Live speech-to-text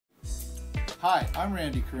Hi, I'm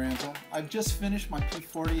Randy Carranza. I've just finished my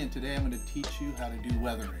P40 and today I'm going to teach you how to do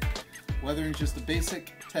weathering. Weathering is just the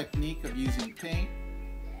basic technique of using paint,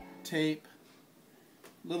 tape,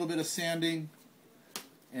 a little bit of sanding,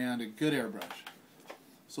 and a good airbrush.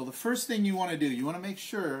 So the first thing you want to do, you want to make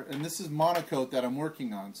sure, and this is monocoat that I'm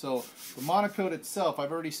working on. So the monocoat itself,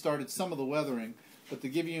 I've already started some of the weathering, but to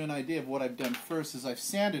give you an idea of what I've done first is I've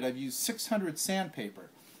sanded. I've used 600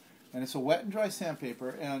 sandpaper. And it's a wet and dry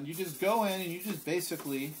sandpaper, and you just go in and you just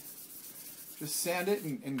basically just sand it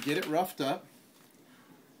and get it roughed up.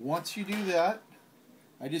 Once you do that,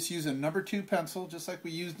 I just use a number 2 pencil, just like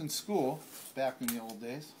we used in school back in the old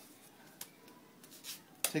days.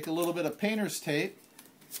 Take a little bit of painter's tape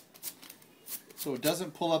so it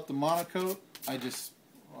doesn't pull up the monocoat. I just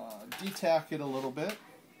detack it a little bit.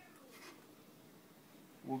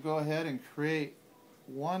 We'll go ahead and create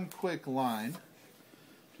one quick line.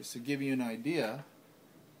 Just to give you an idea,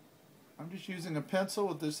 I'm just using a pencil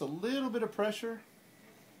with just a little bit of pressure.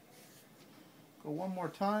 Go one more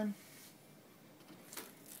time.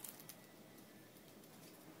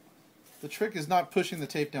 The trick is not pushing the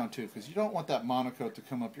tape down too, because you don't want that monocoat to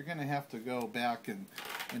come up. You're going to have to go back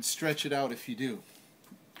and stretch it out if you do.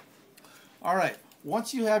 Alright,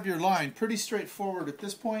 once you have your line, pretty straightforward at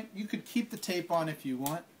this point. You could keep the tape on if you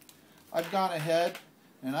want. I've gone ahead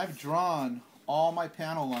and I've drawn all my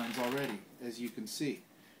panel lines already, as you can see.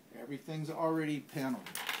 Everything's already paneled.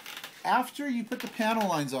 After you put the panel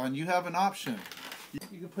lines on, you have an option. You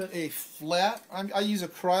can put a flat, I use a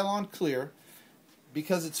Krylon Clear.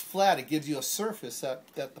 Because it's flat, it gives you a surface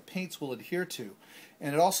that the paints will adhere to.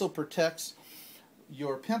 And it also protects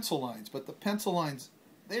your pencil lines. But the pencil lines,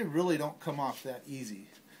 they really don't come off that easy.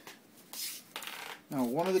 Now,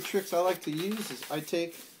 one of the tricks I like to use is I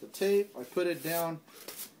take the tape, I put it down,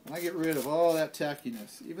 and I get rid of all that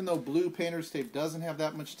tackiness. Even though blue painter's tape doesn't have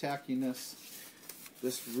that much tackiness,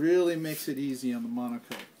 this really makes it easy on the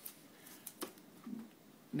monocoat.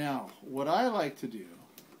 Now, what I like to do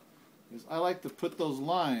is I like to put those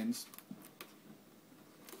lines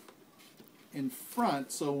in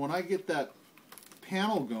front, so when I get that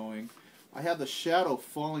panel going, I have the shadow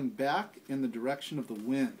falling back in the direction of the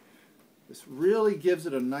wind. This really gives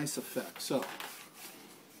it a nice effect. So,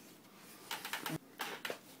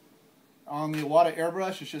 on the Iwata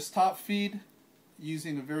airbrush, it's just top feed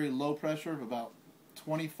using a very low pressure of about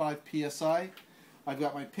 25 psi. I've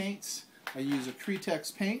got my paints. I use a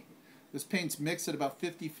Cretex paint. This paint's mixed at about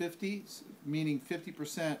 50-50, meaning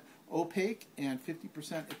 50% opaque and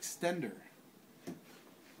 50% extender.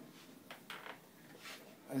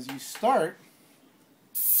 As you start,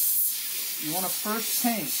 you want to first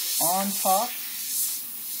paint on top.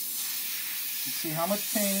 You see how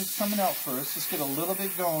much paint is coming out first. Just get a little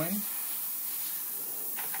bit going.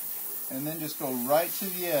 And then just go right to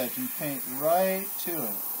the edge and paint right to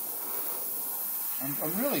it. I'm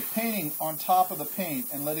really painting on top of the paint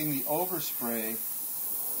and letting the overspray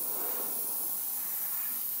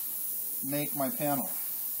make my panel.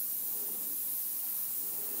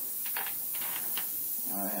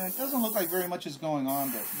 And it doesn't look like very much is going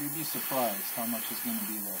on, but you'd be surprised how much is going to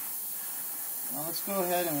be there. Now let's go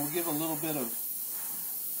ahead and we'll give a little bit of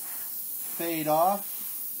fade off.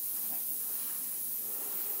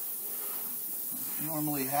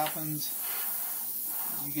 Normally happens,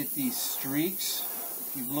 you get these streaks.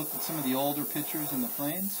 If you've looked at some of the older pictures in the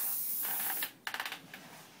planes.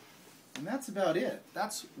 And that's about it.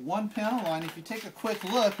 That's one panel line. If you take a quick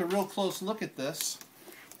look, a real close look at this,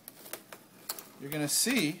 you're going to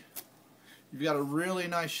see you've got a really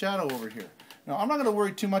nice shadow over here. Now I'm not going to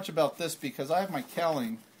worry too much about this because I have my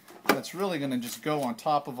cowling that's really going to just go on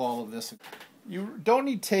top of all of this. You don't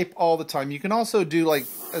need tape all the time. You can also do, like,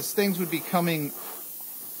 as things would be coming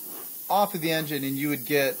off of the engine and you would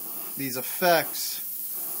get these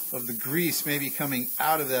effects of the grease maybe coming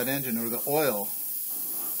out of that engine or the oil.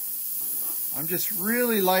 I'm just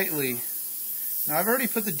really lightly, now I've already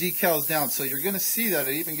put the decals down, so you're going to see that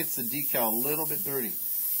it even gets the decal a little bit dirty.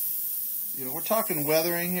 You know, we're talking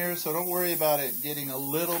weathering here, so don't worry about it getting a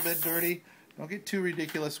little bit dirty. Don't get too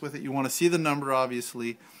ridiculous with it. You want to see the number,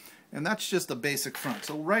 obviously. And that's just a basic front.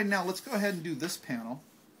 So right now, let's go ahead and do this panel.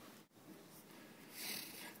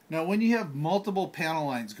 Now, when you have multiple panel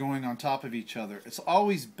lines going on top of each other, it's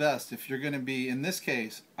always best if you're going to be, in this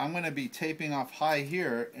case, I'm going to be taping off high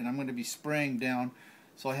here, and I'm going to be spraying down,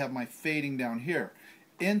 so I have my fading down here.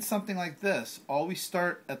 In something like this, always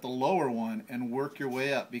start at the lower one and work your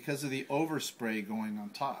way up because of the overspray going on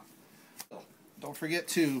top. So, don't forget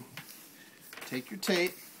to take your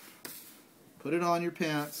tape, put it on your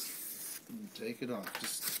pants, and take it off.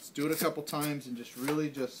 Just do it a couple times and just really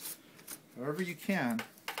just, however you can,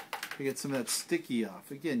 to get some of that sticky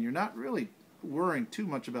off. Again, you're not really worrying too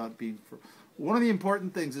much about being... One of the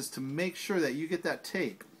important things is to make sure that you get that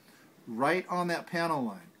tape right on that panel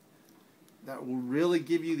line. That will really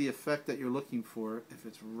give you the effect that you're looking for if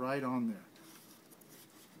it's right on there.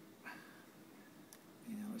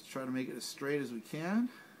 And let's try to make it as straight as we can.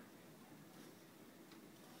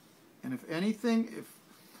 And if anything,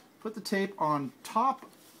 put the tape on top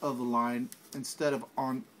of the line instead of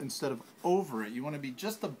over it. You want to be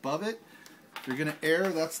just above it. If you're going to err,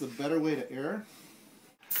 that's the better way to err.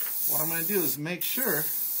 What I'm going to do is make sure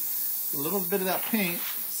a little bit of that paint,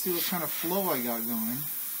 see what kind of flow I got going.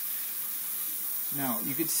 Now,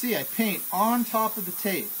 you can see I paint on top of the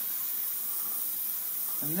tape.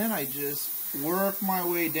 And then I just work my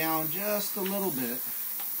way down just a little bit.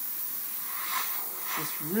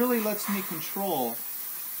 This really lets me control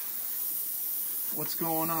what's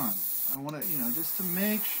going on. I want to, just to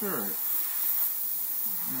make sure.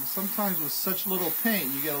 Sometimes with such little paint,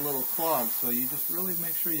 you get a little clogged, so you just really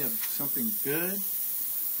make sure you have something good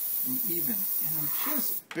and even. And I'm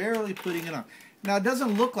just barely putting it on. Now, it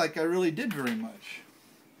doesn't look like I really did very much.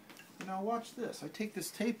 Now, watch this. I take this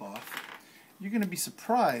tape off. You're going to be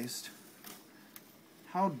surprised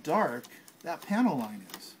how dark that panel line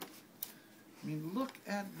is. I mean, look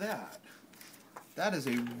at that. That is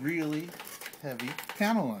a really heavy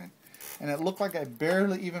panel line. And it looked like I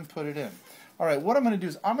barely even put it in. Alright, what I'm going to do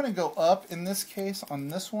is I'm going to go up in this case on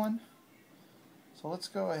this one. So let's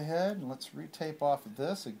go ahead and let's retape off of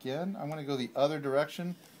this again. I'm going to go the other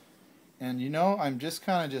direction. And I'm just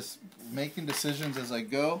kind of just making decisions as I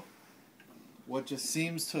go. What just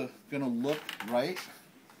seems to going to look right.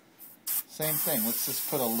 Same thing. Let's just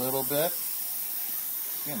put a little bit.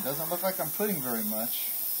 Again, it doesn't look like I'm putting very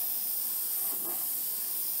much.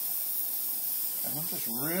 And I'm just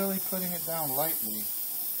really putting it down lightly.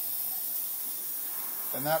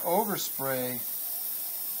 And that overspray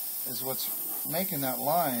is what's making that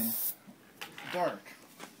line dark.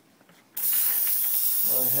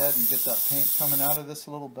 Go ahead and get that paint coming out of this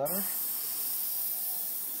a little better.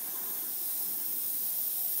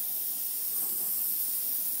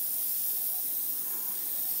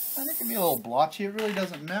 And it can be a little blotchy. It really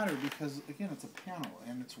doesn't matter because, again, it's a panel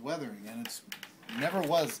and it's weathering and it's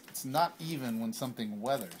not even when something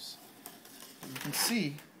weathers. You can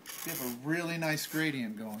see you have a really nice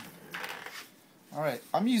gradient going. Alright,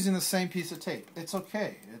 I'm using the same piece of tape. It's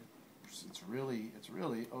okay. It's really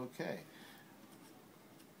okay.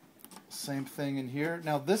 Same thing in here.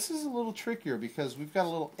 Now this is a little trickier because we've got a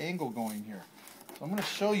little angle going here. So I'm going to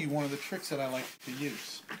show you one of the tricks that I like to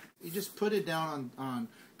use. You just put it down on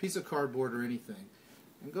a piece of cardboard or anything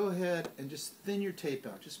and go ahead and just thin your tape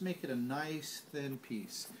out. Just make it a nice thin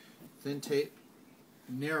piece. Thin tape,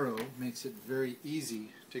 narrow, makes it very easy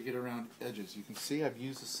to get around edges. You can see I've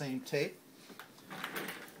used the same tape.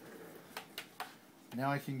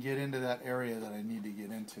 Now I can get into that area that I need to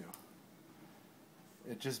get into.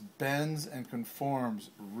 It just bends and conforms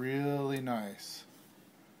really nice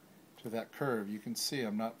to that curve. You can see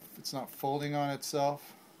it's not folding on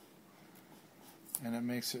itself, and it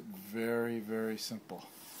makes it very, very simple.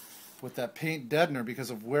 With that paint deadener, because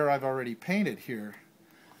of where I've already painted here,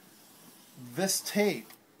 this tape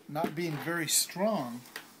not being very strong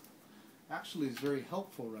actually is very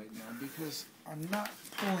helpful right now because I'm not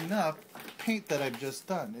pulling up paint that I've just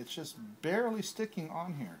done. It's just barely sticking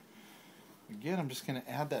on here. Again, I'm just going to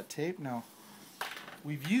add that tape. Now,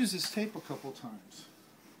 we've used this tape a couple times.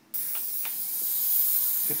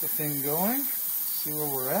 Get the thing going, see where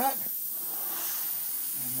we're at,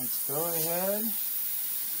 and let's go ahead,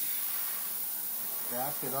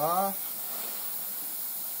 back it off.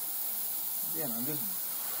 Again, I'm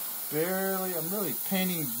really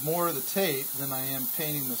painting more of the tape than I am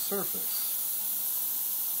painting the surface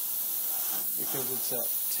because it's that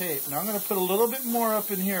tape. Now I'm going to put a little bit more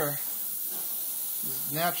up in here.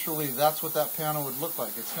 Naturally, that's what that panel would look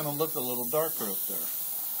like. It's going to look a little darker up there.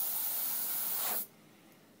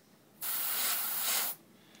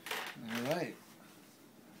 Alright.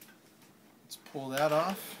 Let's pull that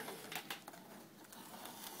off.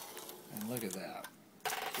 And look at that.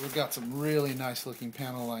 We've got some really nice looking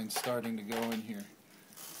panel lines starting to go in here.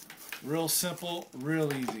 Real simple,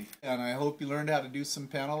 real easy. And I hope you learned how to do some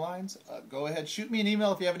panel lines. Go ahead, shoot me an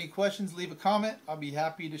email if you have any questions, leave a comment. I'll be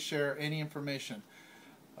happy to share any information.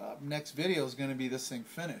 Next video is going to be this thing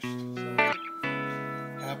finished. So,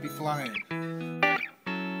 happy flying.